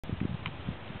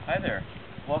Hi there.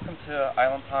 Welcome to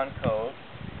Island Pond Cove.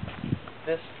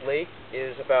 This lake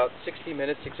is about 60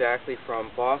 minutes exactly from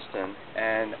Boston,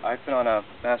 and I've been on a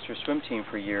master swim team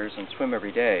for years and swim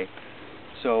every day.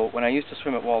 So when I used to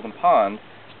swim at Walden Pond,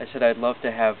 I said I'd love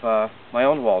to have my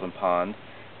own Walden Pond,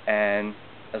 and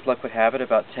as luck would have it,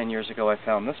 about 10 years ago I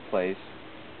found this place.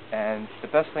 And the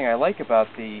best thing I like about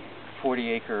the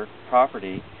 40-acre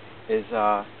property is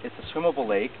it's a swimmable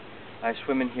lake. I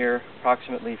swim in here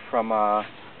approximately from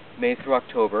May through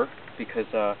October because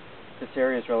this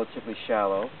area is relatively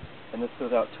shallow, and this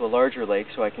goes out to a larger lake,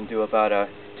 so I can do about a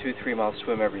 2-3 mile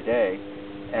swim every day.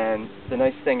 And the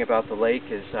nice thing about the lake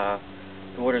is the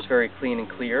water is very clean and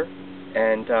clear,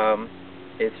 and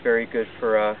it's very good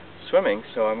for swimming,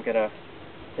 so I'm going to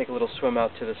take a little swim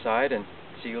out to the side and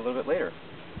see you a little bit later.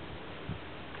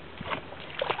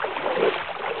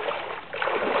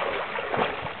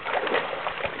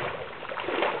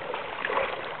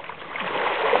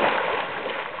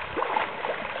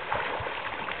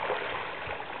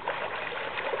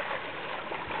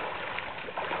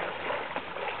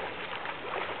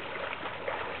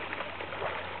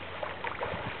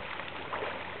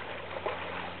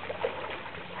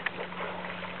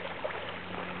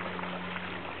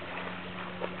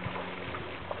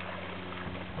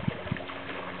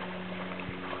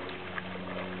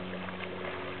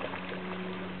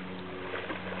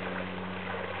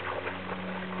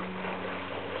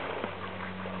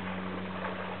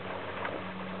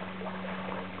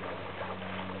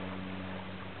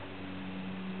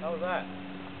 How was that?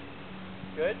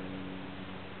 Good?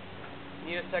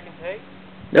 Need a second take?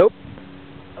 Nope.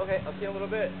 Okay, I'll see you in a little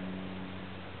bit.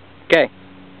 Okay.